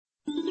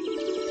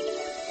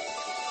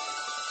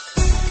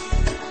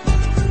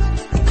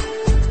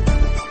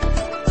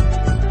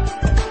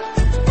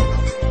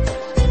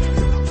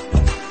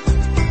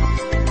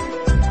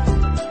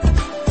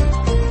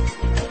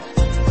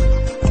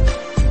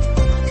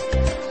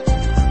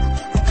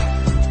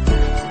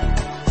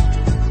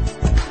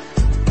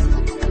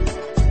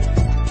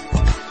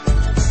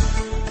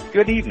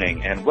Good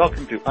evening, and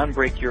welcome to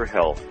Unbreak Your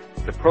Health,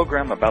 the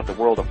program about the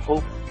world of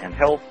hope and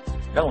health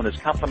known as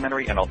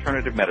complementary and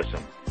alternative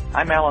medicine.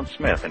 I'm Alan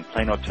Smith in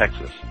Plano,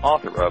 Texas,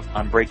 author of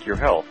Unbreak Your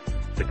Health,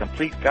 the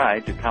complete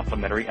guide to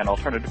complementary and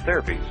alternative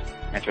therapies.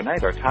 And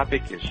tonight our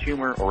topic is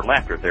humor or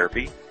laughter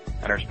therapy,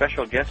 and our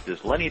special guest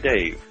is Lenny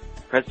Dave,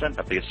 president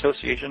of the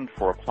Association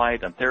for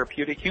Applied and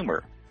Therapeutic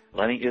Humor.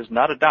 Lenny is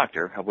not a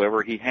doctor,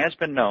 however, he has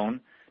been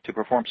known to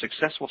perform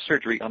successful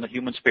surgery on the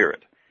human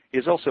spirit. He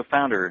is also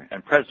founder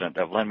and president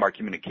of Landmark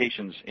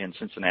Communications in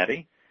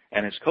Cincinnati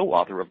and is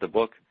co-author of the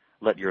book,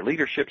 Let Your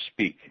Leadership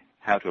Speak,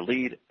 How to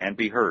Lead and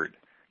Be Heard.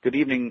 Good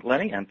evening,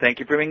 Lenny, and thank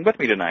you for being with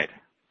me tonight.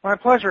 My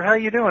pleasure. How are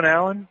you doing,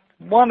 Alan?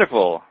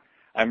 Wonderful.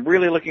 I'm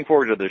really looking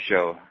forward to this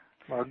show.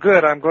 Well,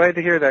 good. I'm glad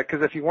to hear that,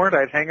 because if you weren't,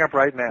 I'd hang up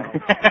right now.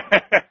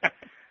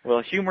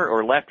 Well, humor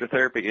or laughter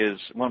therapy is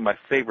one of my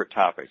favorite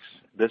topics.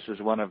 This is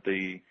one of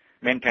the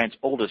mankind's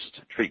oldest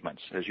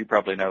treatments, as you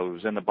probably know,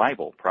 is in the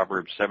Bible,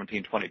 Proverbs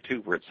 17:22,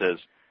 where it says,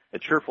 "A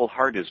cheerful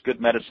heart is good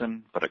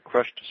medicine, but a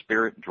crushed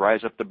spirit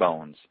dries up the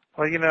bones."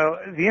 Well, you know,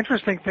 the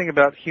interesting thing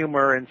about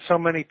humor, and so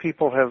many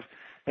people have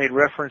made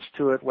reference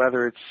to it,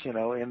 whether it's,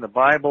 in the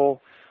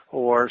Bible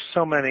or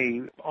so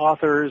many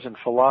authors and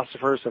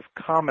philosophers have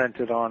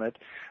commented on it.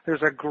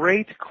 There's a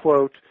great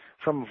quote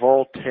from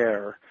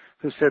Voltaire,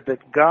 who said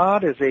that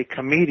God is a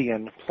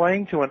comedian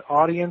playing to an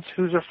audience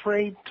who's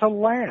afraid to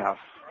laugh.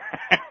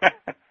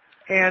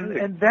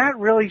 And that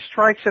really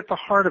strikes at the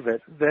heart of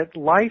it, that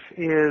life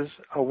is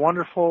a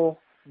wonderful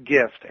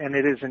gift, and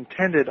it is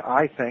intended,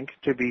 I think,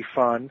 to be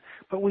fun,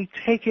 but we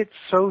take it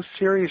so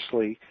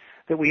seriously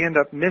that we end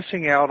up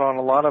missing out on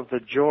a lot of the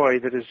joy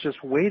that is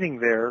just waiting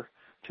there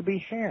to be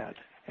had.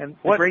 And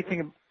the great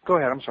thing, go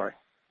ahead, I'm sorry.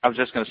 I was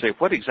just going to say,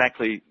 what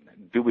exactly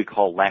do we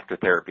call laughter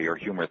therapy or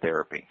humor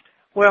therapy?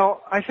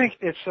 Well, I think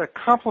it's a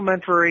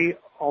complementary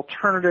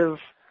alternative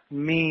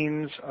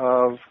means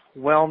of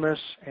wellness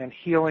and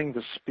healing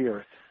the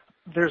spirit.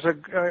 There's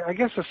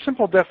a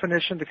simple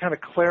definition to kind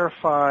of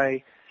clarify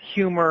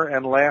humor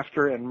and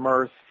laughter and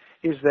mirth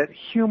is that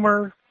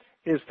humor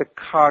is the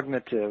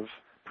cognitive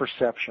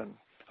perception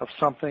of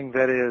something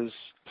that is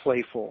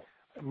playful.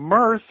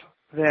 Mirth,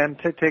 then,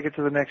 to take it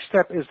to the next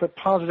step, is the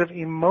positive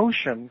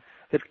emotion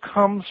that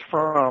comes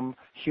from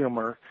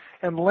humor.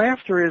 And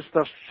laughter is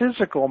the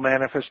physical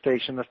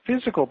manifestation, the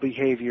physical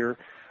behavior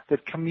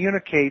that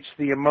communicates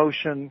the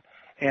emotion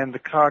and the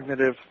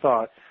cognitive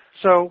thought.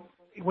 So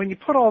when you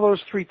put all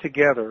those three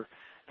together,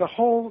 the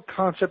whole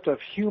concept of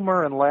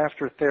humor and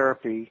laughter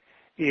therapy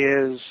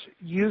is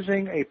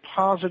using a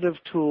positive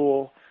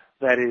tool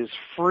that is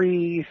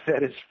free,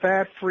 that is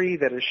fat-free,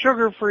 that is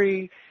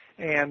sugar-free,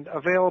 and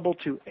available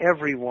to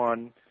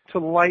everyone to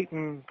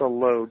lighten the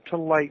load, to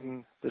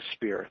lighten the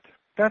spirit.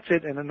 That's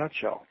it in a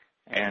nutshell.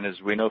 And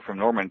as we know from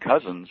Norman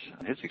Cousins,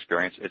 his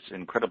experience, it's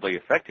incredibly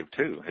effective,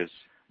 too. His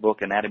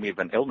book, Anatomy of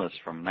an Illness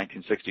from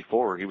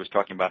 1964, he was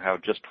talking about how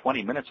just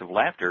 20 minutes of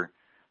laughter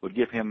would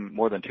give him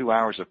more than 2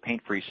 hours of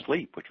pain-free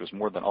sleep, which was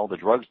more than all the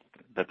drugs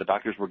that the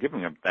doctors were giving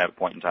him at that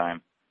point in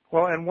time.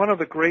 Well, and one of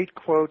the great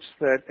quotes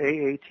that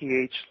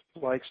AATH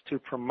likes to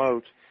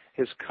promote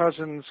is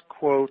Cousins'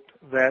 quote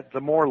that the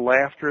more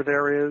laughter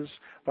there is,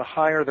 the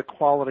higher the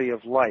quality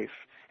of life.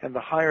 And the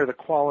higher the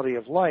quality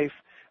of life,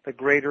 the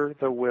greater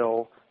the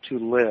will to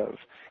live.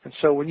 And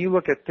so when you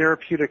look at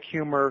therapeutic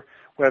humor,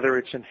 whether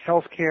it's in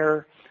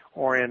healthcare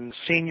or in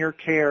senior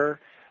care,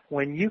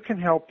 when you can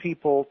help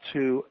people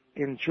to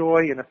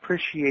enjoy and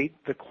appreciate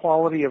the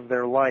quality of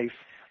their life,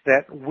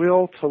 that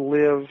will to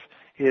live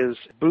is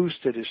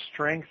boosted, is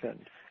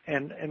strengthened.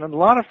 And a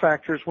lot of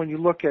factors, when you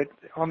look at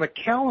on the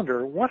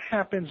calendar, what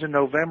happens in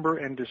November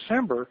and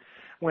December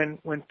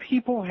when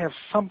people have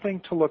something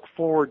to look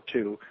forward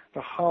to,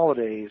 the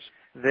holidays,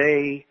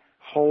 they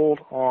hold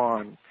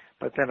on.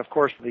 But then, of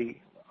course, the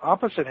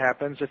opposite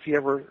happens if you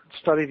ever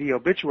study the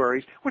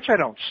obituaries, which I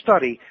don't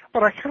study,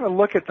 but I kind of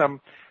look at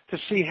them to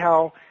see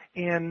how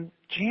in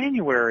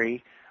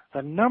January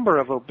the number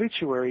of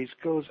obituaries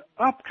goes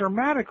up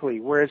dramatically,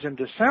 whereas in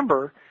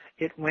December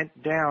it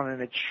went down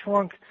and it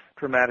shrunk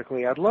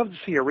dramatically. I'd love to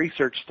see a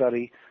research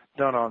study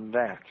done on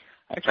that.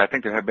 Actually, I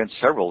think there have been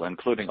several,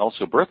 including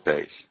also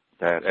birthdays,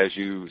 that as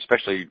you,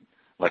 especially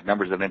like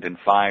numbers that end in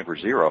 5 or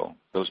 0,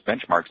 those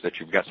benchmarks that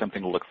you've got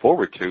something to look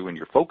forward to and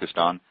you're focused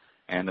on,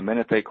 and the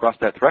minute they cross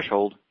that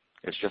threshold,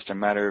 it's just a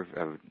matter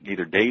of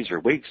either days or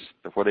weeks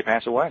before they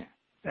pass away.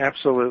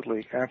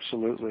 Absolutely,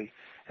 absolutely.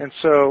 And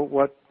so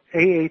what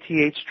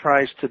AATH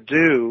tries to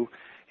do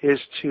is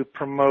to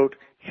promote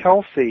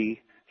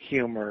healthy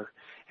humor.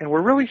 And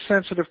we're really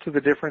sensitive to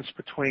the difference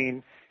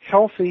between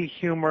healthy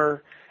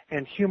humor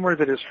and humor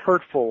that is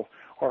hurtful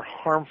or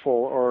harmful,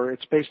 or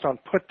it's based on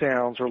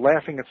put-downs or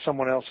laughing at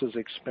someone else's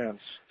expense.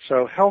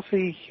 So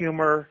healthy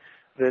humor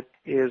that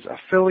is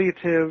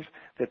affiliative,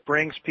 that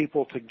brings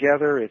people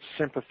together, it's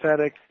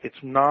sympathetic, it's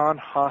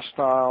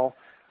non-hostile.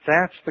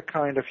 That's the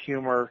kind of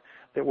humor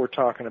that we're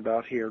talking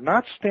about here.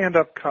 Not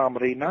stand-up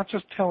comedy, not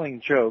just telling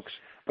jokes,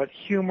 but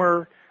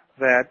humor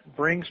that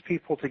brings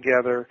people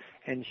together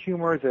and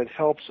humor that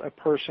helps a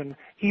person,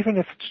 even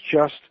if it's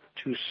just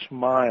to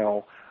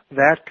smile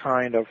that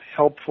kind of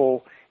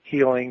helpful,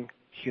 healing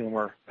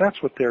humor.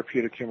 That's what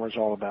therapeutic humor is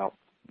all about.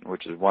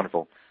 Which is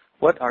wonderful.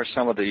 What are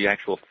some of the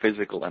actual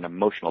physical and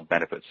emotional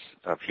benefits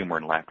of humor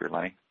and laughter,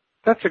 Lenny?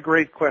 That's a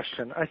great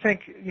question. I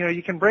think,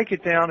 you can break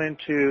it down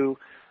into,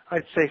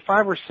 I'd say,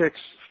 5 or 6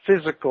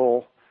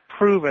 physical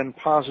proven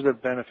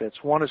positive benefits.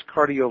 One is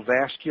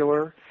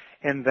cardiovascular,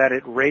 in that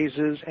it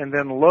raises and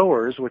then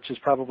lowers, which is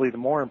probably the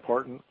more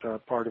important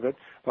part of it,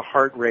 the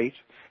heart rate,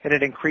 and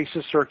it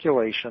increases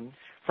circulation.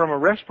 From a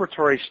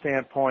respiratory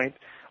standpoint,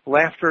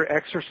 laughter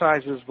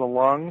exercises the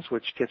lungs,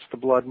 which gets the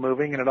blood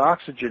moving, and it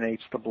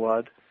oxygenates the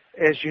blood.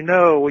 As you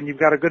know, when you've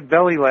got a good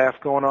belly laugh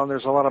going on,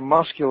 there's a lot of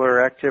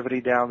muscular activity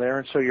down there,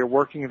 and so you're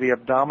working the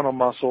abdominal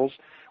muscles,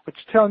 which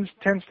tends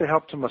to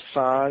help to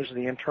massage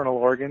the internal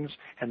organs,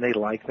 and they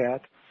like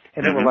that,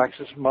 and it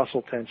relaxes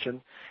muscle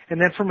tension.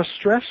 And then from a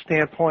stress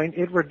standpoint,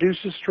 it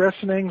reduces stress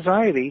and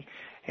anxiety,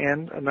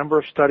 and a number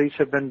of studies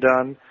have been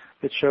done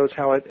that shows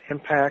how it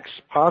impacts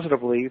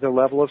positively the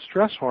level of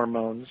stress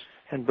hormones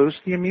and boosts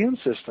the immune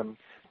system.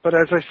 But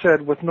as I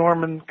said, with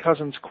Norman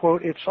Cousins'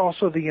 quote, it's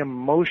also the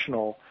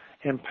emotional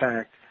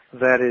impact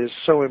that is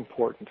so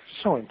important,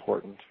 so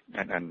important.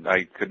 And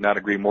I could not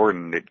agree more,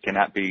 and it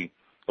cannot be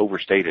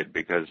overstated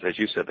because, as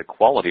you said, the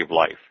quality of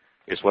life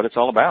is what it's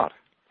all about.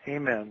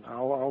 Amen.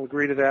 I'll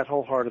agree to that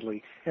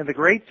wholeheartedly. And the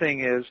great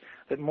thing is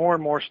that more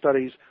and more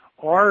studies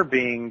are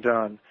being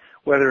done,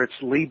 whether it's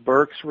Lee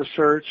Burke's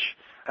research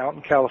out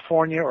in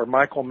California or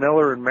Michael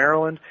Miller in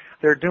Maryland.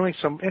 They're doing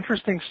some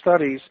interesting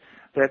studies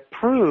that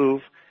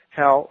prove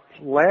how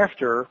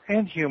laughter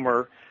and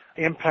humor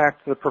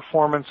impact the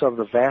performance of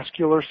the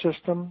vascular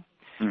system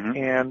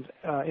and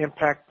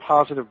impact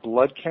positive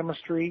blood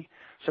chemistry.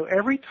 So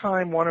every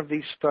time one of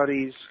these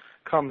studies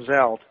comes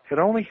out, it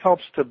only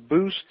helps to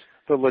boost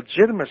the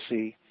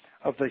legitimacy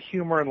of the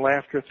humor and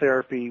laughter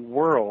therapy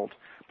world.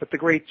 But the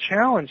great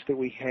challenge that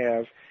we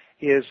have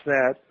is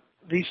that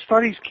these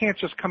studies can't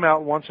just come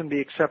out once and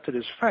be accepted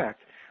as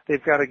fact.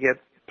 They've got to get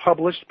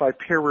published by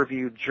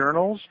peer-reviewed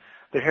journals.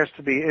 There has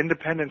to be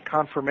independent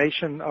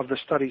confirmation of the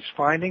study's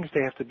findings.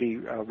 They have to be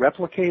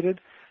replicated.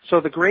 So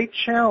the great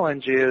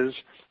challenge is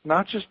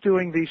not just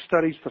doing these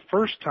studies the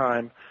first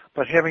time,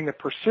 but having the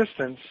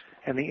persistence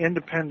and the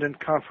independent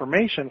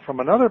confirmation from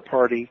another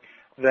party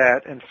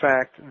that, in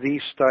fact,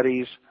 these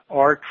studies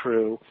are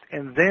true.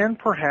 And then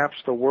perhaps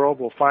the world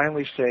will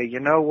finally say, you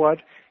know what,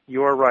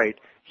 you're right.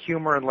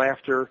 Humor and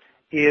laughter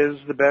is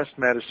the best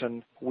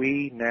medicine.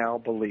 We now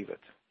believe it.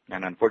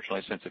 And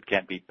unfortunately, since it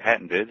can't be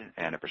patented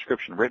and a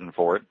prescription written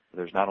for it,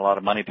 there's not a lot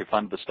of money to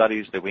fund the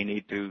studies that we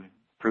need to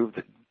prove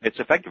its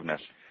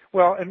effectiveness.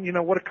 Well, and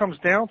what it comes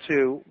down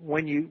to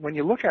when you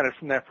look at it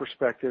from that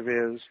perspective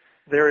is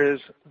there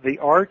is the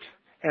art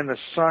and the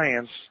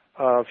science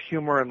of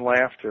humor and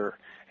laughter.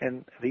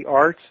 And the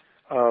art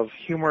of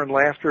humor and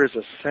laughter is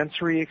a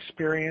sensory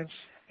experience,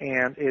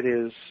 and it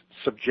is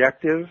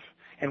subjective.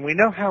 And we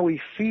know how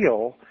we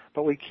feel,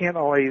 but we can't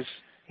always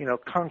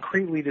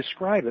concretely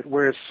describe it,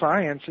 whereas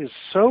science is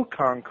so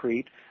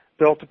concrete,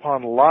 built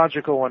upon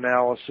logical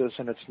analysis,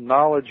 and it's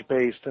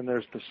knowledge-based, and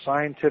there's the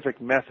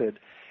scientific method.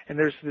 And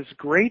there's this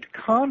great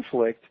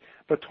conflict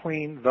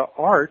between the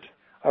art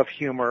of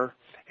humor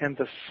and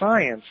the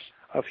science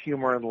of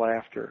humor and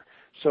laughter.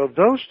 So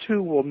those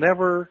two will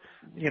never,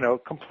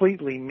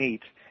 completely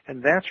meet.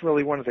 And that's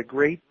really one of the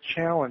great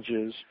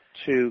challenges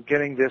to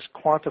getting this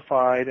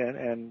quantified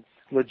and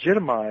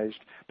legitimized.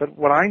 But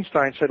what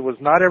Einstein said was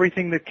not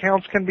everything that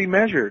counts can be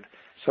measured.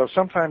 So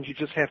sometimes you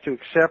just have to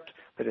accept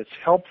that it's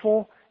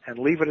helpful and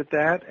leave it at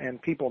that,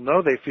 and people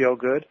know they feel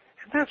good,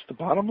 and that's the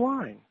bottom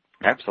line.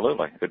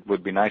 Absolutely. It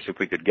would be nice if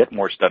we could get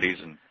more studies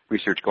and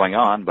research going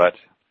on, but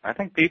I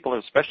think people,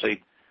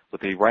 especially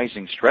with the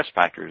rising stress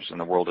factors in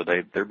the world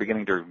today, they're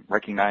beginning to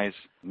recognize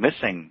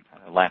missing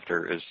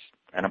laughter is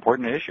an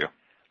important issue.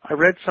 I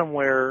read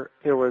somewhere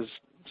there was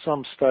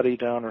some study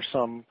done or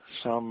some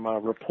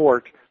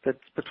report that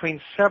between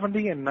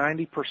 70 and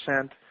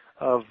 90%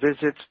 of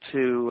visits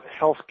to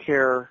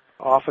healthcare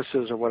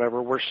offices or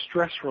whatever were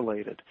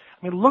stress-related.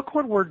 I mean, look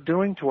what we're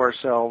doing to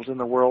ourselves in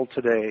the world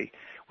today.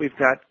 We've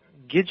got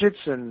gadgets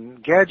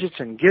and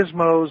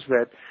gizmos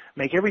that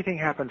make everything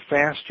happen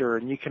faster,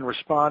 and you can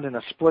respond in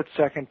a split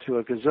second to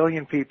a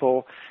gazillion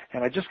people,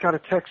 and I just got a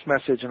text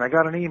message, and I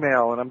got an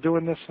email, and I'm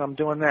doing this, and I'm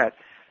doing that.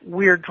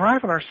 We're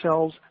driving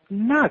ourselves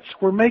nuts.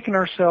 We're making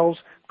ourselves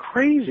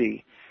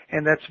crazy,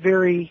 and that's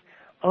very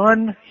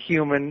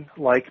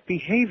unhuman-like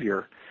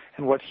behavior.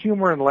 And what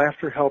humor and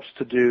laughter helps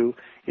to do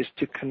is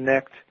to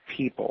connect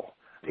people.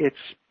 It's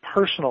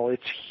personal,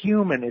 it's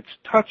human, it's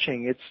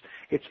touching,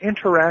 it's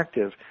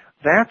interactive.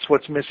 That's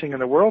what's missing in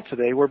the world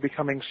today. We're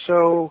becoming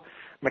so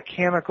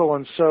mechanical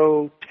and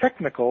so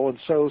technical and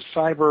so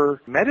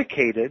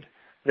cyber-medicated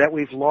that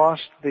we've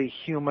lost the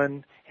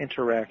human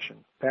interaction.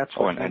 That's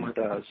what humor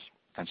does.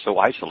 And so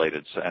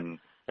isolated. And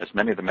as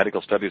many of the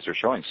medical studies are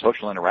showing,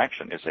 social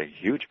interaction is a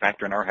huge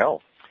factor in our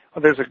health.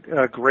 Well, there's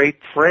a great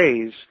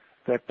phrase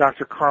that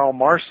Dr. Karl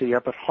Marcy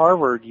up at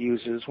Harvard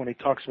uses when he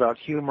talks about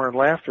humor and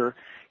laughter.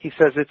 He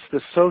says it's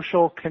the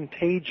social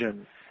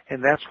contagion.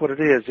 And that's what it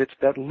is. It's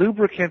that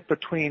lubricant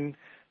between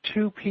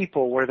two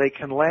people where they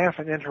can laugh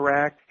and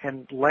interact,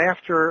 and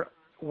laughter,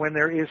 when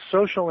there is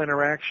social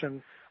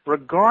interaction,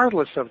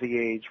 regardless of the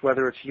age,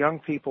 whether it's young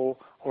people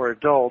or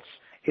adults,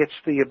 it's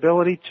the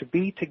ability to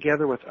be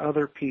together with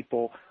other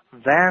people.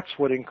 That's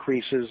what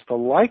increases the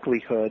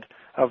likelihood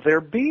of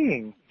there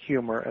being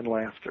humor and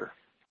laughter.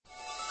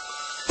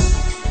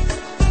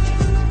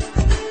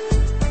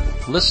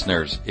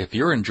 Listeners, if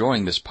you're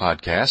enjoying this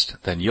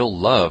podcast, then you'll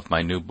love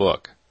my new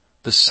book.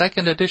 The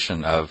second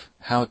edition of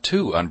How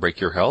to Unbreak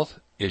Your Health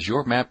is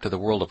your map to the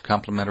world of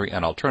complementary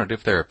and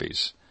alternative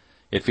therapies.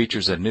 It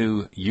features a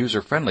new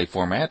user-friendly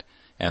format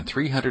and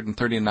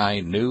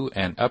 339 new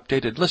and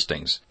updated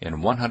listings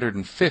in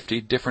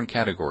 150 different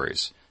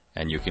categories.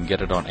 And you can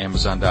get it on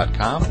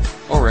Amazon.com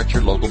or at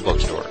your local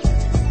bookstore.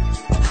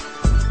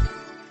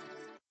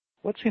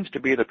 What seems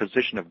to be the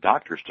position of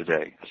doctors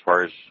today as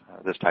far as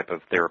this type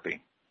of therapy?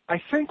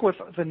 I think with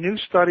the new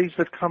studies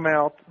that come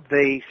out,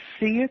 they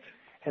see it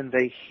and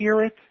they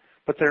hear it,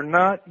 but they're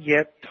not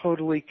yet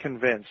totally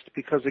convinced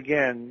because,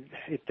 again,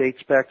 it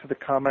dates back to the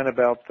comment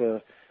about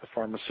the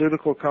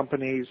pharmaceutical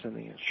companies and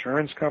the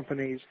insurance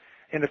companies.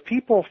 And if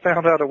people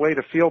found out a way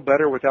to feel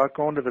better without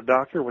going to the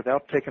doctor,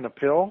 without taking a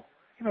pill,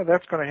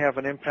 that's going to have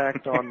an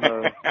impact on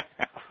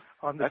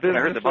the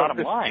business of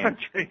this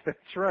country.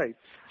 That's right.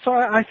 So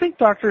I think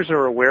doctors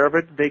are aware of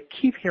it. They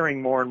keep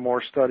hearing more and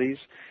more studies.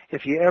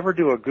 If you ever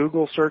do a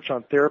Google search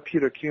on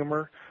therapeutic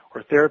humor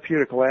or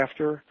therapeutic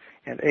laughter,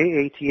 and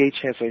AATH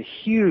has a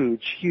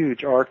huge,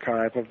 huge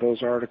archive of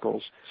those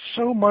articles,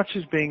 so much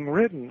is being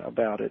written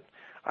about it.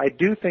 I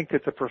do think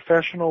that the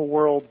professional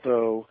world,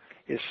 though,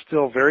 is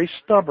still very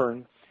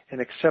stubborn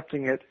in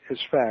accepting it as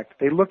fact.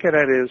 They look at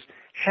it as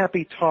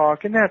happy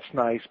talk, and that's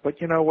nice,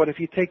 but you know what, if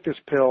you take this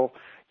pill,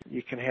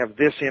 you can have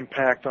this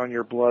impact on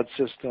your blood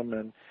system,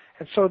 and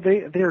so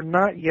they're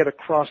not yet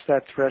across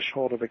that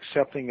threshold of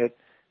accepting it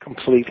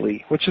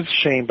completely, which is a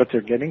shame, but they're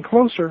getting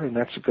closer, and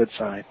that's a good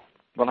sign.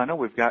 Well, I know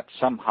we've got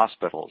some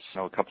hospitals,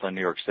 a couple in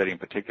New York City in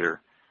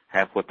particular,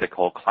 have what they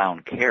call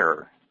clown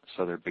care.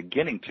 So they're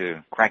beginning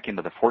to crack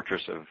into the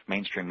fortress of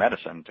mainstream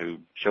medicine to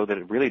show that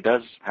it really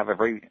does have a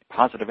very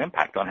positive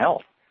impact on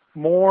health.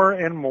 More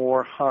and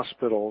more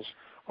hospitals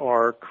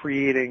are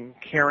creating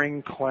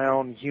caring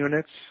clown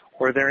units,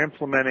 or they're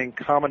implementing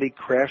comedy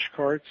crash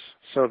carts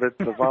so that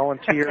the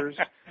volunteers...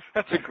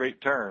 That's a great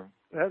term.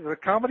 The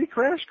comedy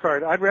crash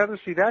cart. I'd rather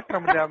see that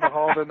coming down the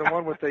hall than the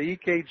one with the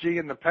EKG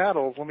and the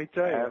paddles, let me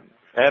tell you.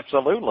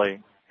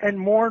 Absolutely. And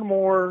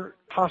more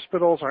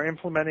hospitals are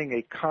implementing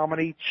a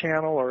comedy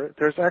channel, or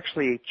there's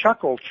actually a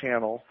Chuckle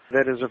channel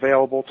that is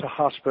available to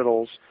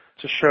hospitals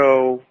to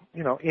show,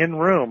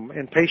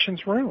 in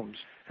patients' rooms.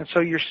 And so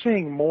you're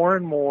seeing more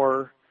and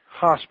more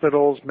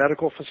hospitals,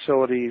 medical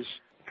facilities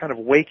kind of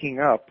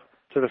waking up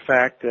to the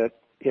fact that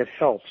it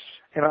helps.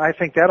 And I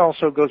think that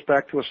also goes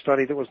back to a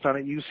study that was done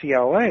at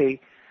UCLA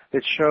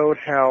that showed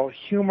how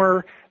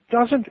humor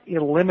doesn't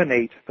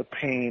eliminate the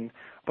pain,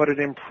 but it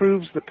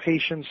improves the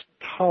patient's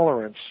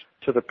tolerance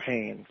to the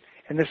pain.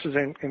 And this is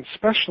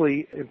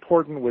especially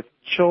important with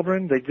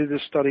children. They did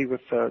this study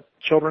with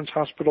children's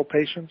hospital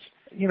patients.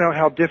 You know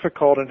how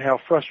difficult and how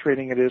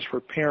frustrating it is for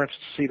parents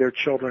to see their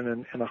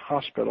children in a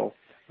hospital,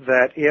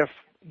 that if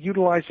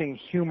utilizing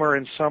humor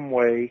in some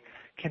way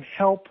can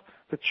help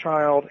the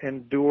child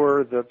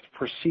endure the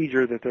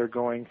procedure that they're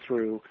going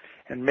through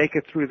and make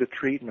it through the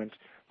treatment,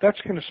 that's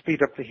going to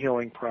speed up the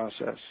healing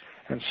process.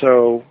 And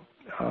so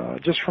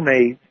just from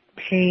a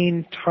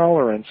pain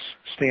tolerance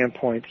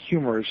standpoint,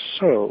 humor is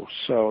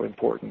so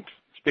important.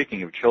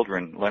 Speaking of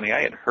children, Lenny,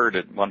 I had heard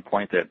at one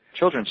point that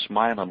children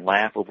smile and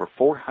laugh over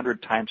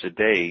 400 times a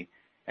day,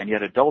 and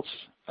yet adults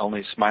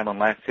only smile and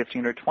laugh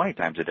 15 or 20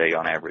 times a day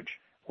on average.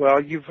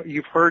 Well,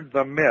 you've heard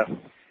the myth,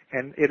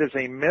 and it is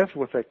a myth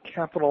with a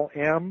capital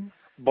M,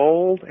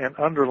 bold and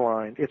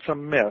underlined. It's a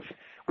myth.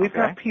 We've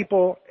got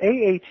people,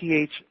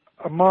 AATH,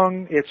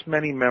 among its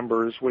many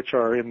members, which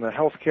are in the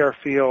healthcare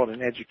field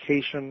and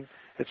education,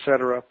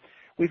 etc.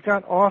 We've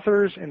got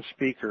authors and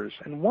speakers,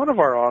 and one of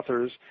our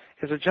authors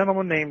is a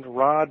gentleman named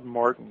Rod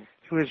Martin,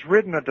 who has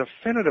written a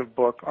definitive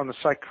book on the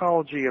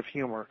psychology of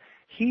humor.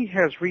 He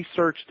has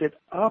researched it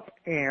up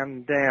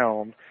and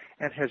down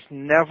and has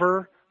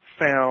never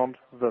found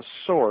the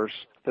source,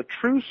 the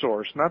true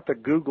source, not the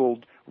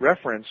Googled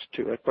reference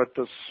to it, but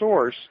the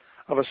source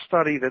of a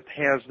study that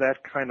has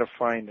that kind of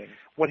finding.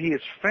 What he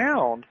has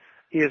found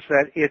is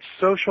that it's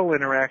social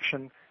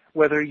interaction,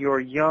 whether you're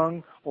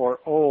young or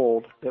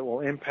old, that will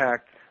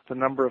impact the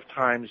number of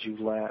times you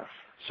laugh.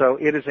 So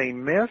it is a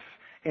myth,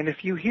 and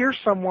if you hear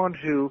someone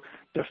who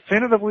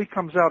definitively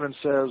comes out and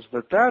says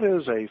that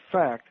is a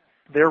fact,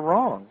 they're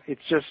wrong.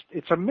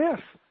 It's a myth.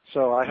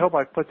 So I hope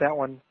I put that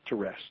one to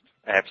rest.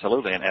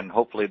 Absolutely, and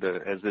hopefully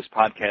as this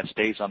podcast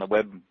stays on the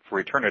web for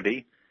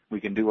eternity, we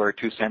can do our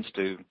 2 cents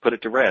to put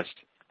it to rest.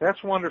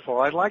 That's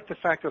wonderful. I like the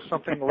fact of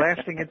something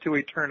lasting into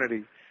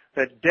eternity,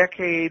 that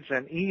decades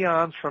and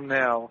eons from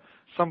now,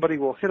 somebody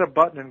will hit a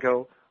button and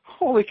go,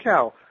 holy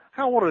cow,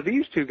 how old are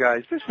these two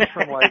guys? This is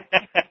from like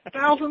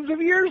thousands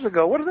of years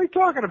ago. What are they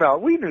talking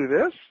about? We knew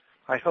this.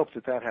 I hope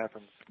that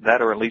happens.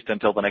 That or at least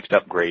until the next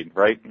upgrade,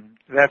 right?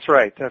 That's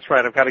right.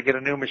 I've got to get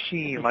a new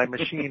machine. My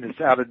machine is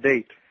out of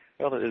date.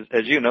 Well,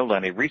 as you know,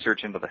 Lenny,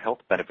 research into the health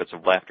benefits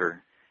of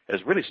laughter has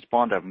really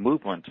spawned a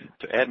movement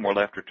to add more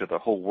laughter to the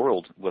whole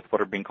world with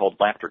what are being called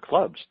laughter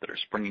clubs that are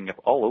springing up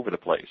all over the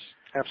place.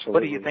 Absolutely.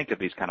 What do you think of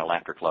these kind of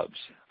laughter clubs?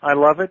 I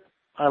love it.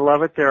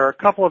 There are a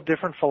couple of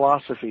different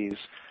philosophies.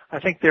 I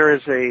think there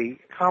is a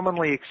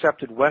commonly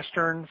accepted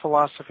Western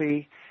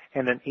philosophy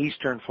and an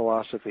Eastern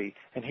philosophy.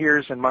 And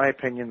here's, in my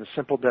opinion, the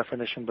simple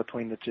definition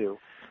between the two.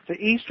 The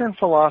Eastern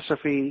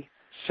philosophy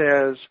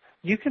says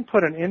you can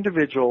put an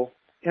individual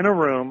in a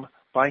room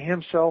by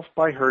himself,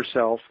 by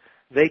herself.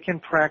 They can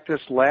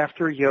practice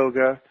laughter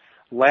yoga,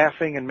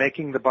 laughing and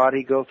making the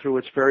body go through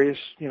its various,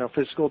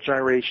 physical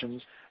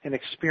gyrations and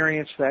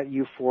experience that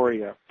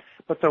euphoria.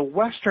 But the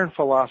Western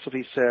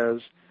philosophy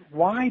says,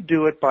 why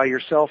do it by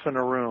yourself in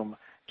a room?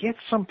 Get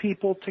some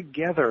people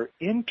together,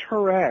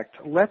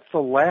 interact, let the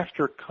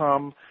laughter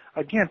come,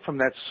 again, from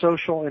that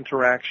social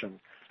interaction.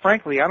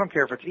 Frankly, I don't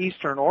care if it's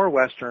Eastern or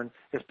Western,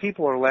 if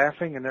people are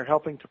laughing and they're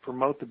helping to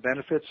promote the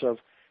benefits of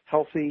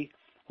healthy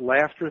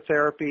laughter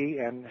therapy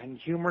and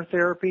humor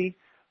therapy,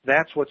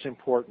 that's what's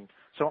important.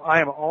 So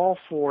I am all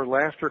for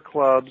laughter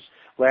clubs,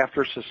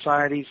 laughter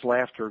societies,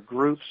 laughter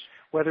groups,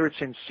 whether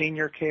it's in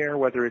senior care,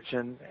 whether it's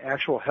in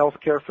actual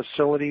healthcare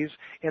facilities,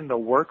 in the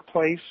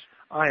workplace.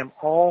 I am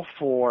all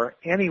for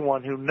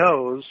anyone who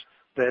knows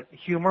that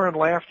humor and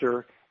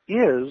laughter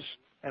is,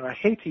 and I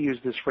hate to use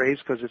this phrase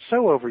because it's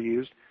so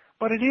overused,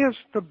 but it is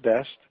the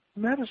best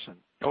medicine.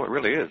 Oh, it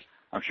really is.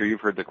 I'm sure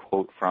you've heard the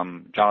quote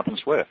from Jonathan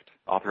Swift,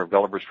 author of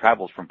Gulliver's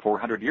Travels from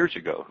 400 years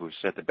ago, who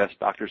said the best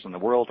doctors in the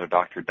world are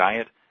Dr.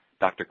 Diet,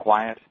 Dr.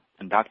 Quiet,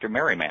 and Dr.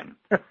 Merryman.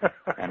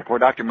 And poor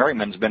Dr.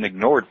 Merryman's been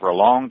ignored for a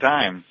long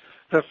time.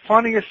 The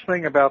funniest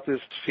thing about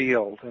this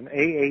field, and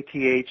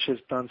AATH has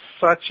done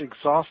such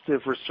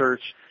exhaustive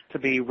research to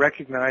be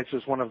recognized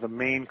as one of the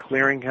main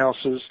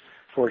clearinghouses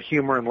for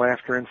humor and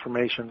laughter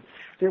information,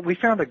 that we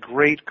found a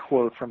great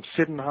quote from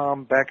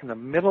Sydenham back in the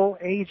Middle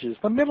Ages,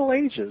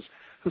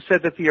 who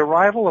said that the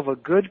arrival of a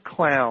good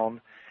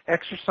clown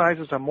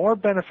exercises a more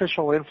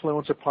beneficial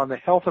influence upon the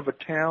health of a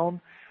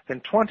town than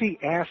 20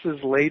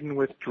 asses laden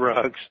with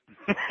drugs.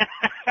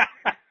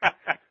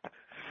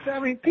 I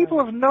mean,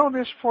 people have known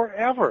this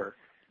forever.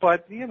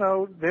 But,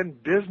 then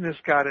business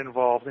got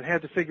involved and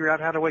had to figure out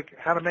how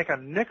to make a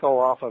nickel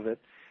off of it.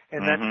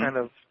 And that kind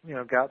of,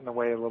 got in the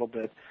way a little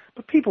bit.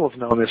 But people have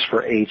known this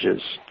for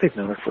ages. They've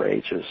known it for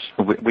ages.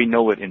 We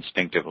know it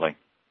instinctively.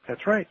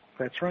 That's right.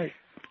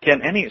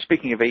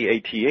 Speaking of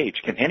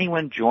AATH, can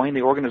anyone join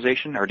the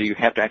organization, or do you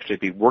have to actually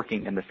be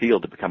working in the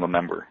field to become a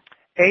member?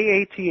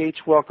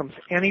 AATH welcomes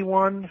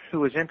anyone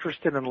who is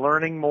interested in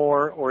learning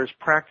more or is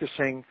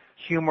practicing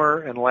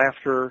humor and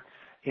laughter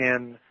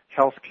in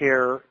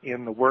healthcare,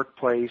 in the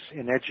workplace,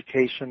 in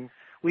education.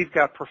 We've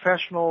got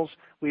professionals.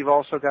 We've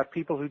also got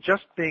people who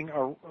just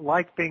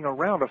like being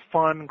around a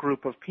fun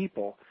group of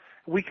people.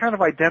 We kind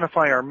of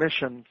identify our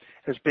mission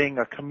as being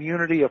a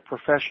community of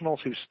professionals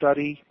who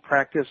study,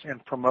 practice,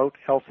 and promote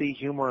healthy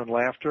humor and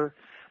laughter.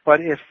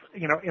 But if,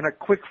 in a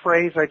quick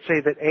phrase, I'd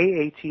say that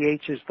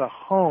AATH is the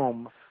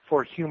home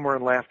for humor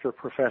and laughter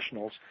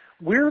professionals.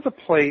 We're the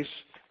place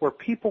where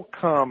people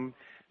come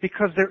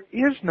because there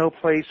is no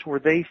place where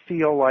they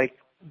feel like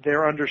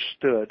they're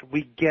understood.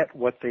 We get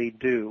what they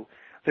do.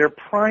 Their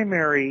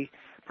primary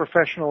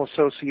professional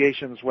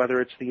associations,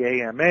 whether it's the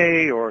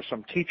AMA or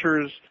some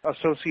teachers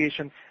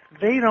association,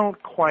 they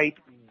don't quite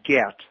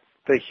get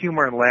the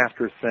humor and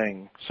laughter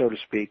thing, so to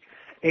speak.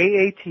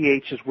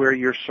 AATH is where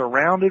you're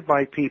surrounded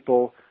by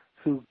people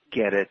who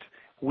get it.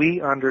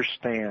 We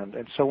understand.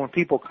 And so when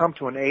people come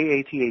to an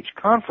AATH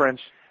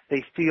conference,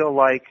 they feel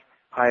like,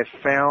 I've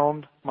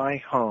found my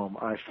home.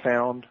 I've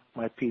found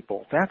my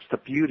people. That's the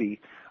beauty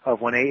of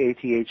when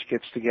AATH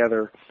gets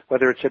together,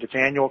 whether it's at its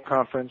annual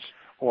conference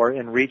or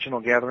in regional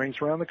gatherings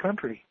around the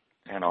country.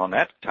 And on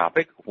that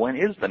topic, when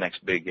is the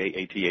next big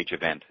AATH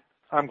event?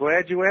 I'm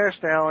glad you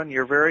asked, Alan.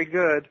 You're very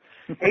good.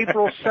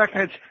 April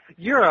 2nd.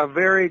 You're a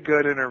very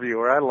good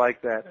interviewer. I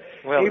like that.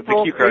 Well, the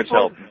cue cards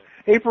help.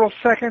 April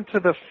 2nd to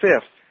the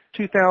 5th,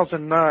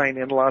 2009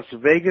 in Las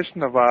Vegas,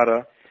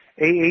 Nevada.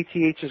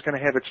 AATH is going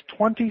to have its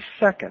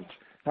 22nd,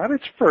 not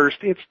its first,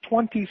 its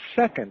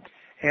 22nd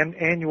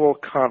annual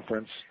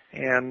conference.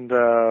 And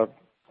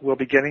we'll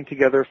be getting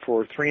together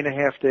for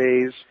 3.5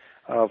 days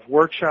of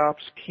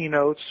workshops,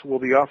 keynotes. We'll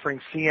be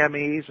offering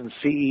CMEs and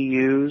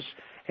CEUs,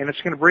 and it's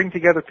going to bring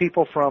together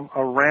people from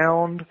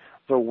around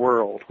the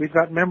world. We've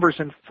got members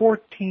in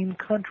 14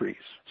 countries.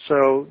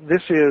 So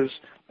this is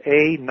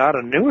not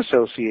a new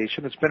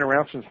association. It's been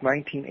around since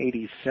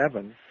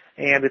 1987.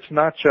 And it's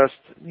not just,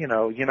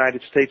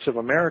 United States of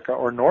America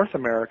or North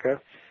America.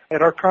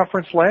 At our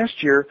conference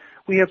last year,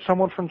 we had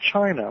someone from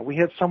China. We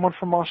had someone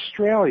from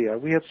Australia.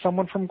 We had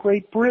someone from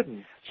Great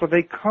Britain. So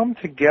they come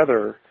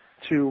together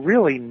to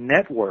really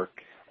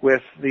network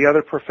with the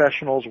other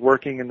professionals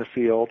working in the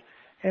field.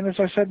 And as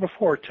I said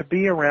before, to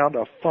be around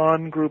a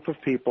fun group of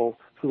people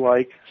who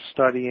like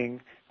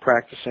studying,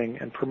 practicing,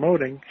 and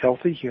promoting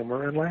healthy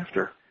humor and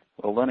laughter.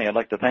 Well, Lenny, I'd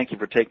like to thank you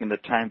for taking the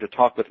time to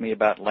talk with me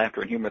about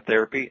laughter and humor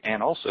therapy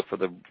and also for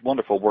the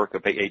wonderful work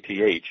of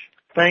AATH.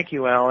 Thank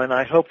you, Alan.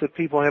 I hope that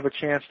people have a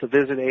chance to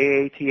visit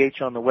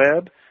AATH on the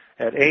web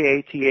at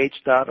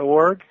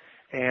aath.org,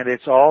 and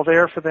it's all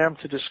there for them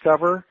to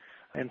discover.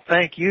 And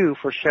thank you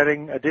for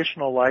shedding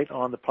additional light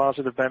on the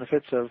positive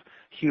benefits of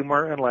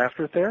humor and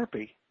laughter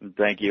therapy.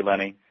 Thank you,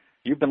 Lenny.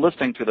 You've been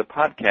listening to the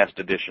podcast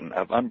edition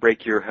of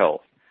Unbreak Your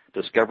Health,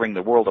 discovering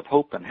the world of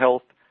hope and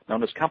health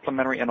known as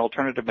complementary and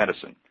alternative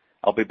medicine.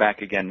 I'll be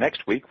back again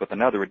next week with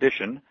another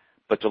edition,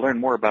 but to learn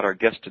more about our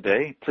guest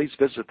today, please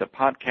visit the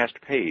podcast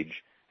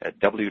page at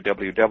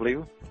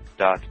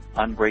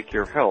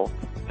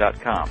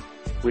www.unbreakyourhealth.com.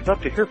 We'd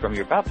love to hear from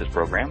you about this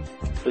program.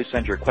 Please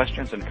send your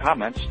questions and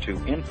comments to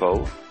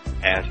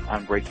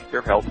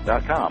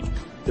info@unbreakyourhealth.com.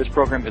 This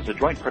program is a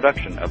joint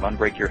production of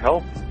Unbreak Your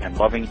Health and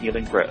Loving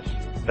Healing Press.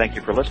 Thank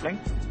you for listening.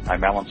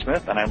 I'm Alan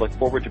Smith, and I look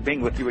forward to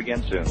being with you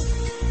again soon.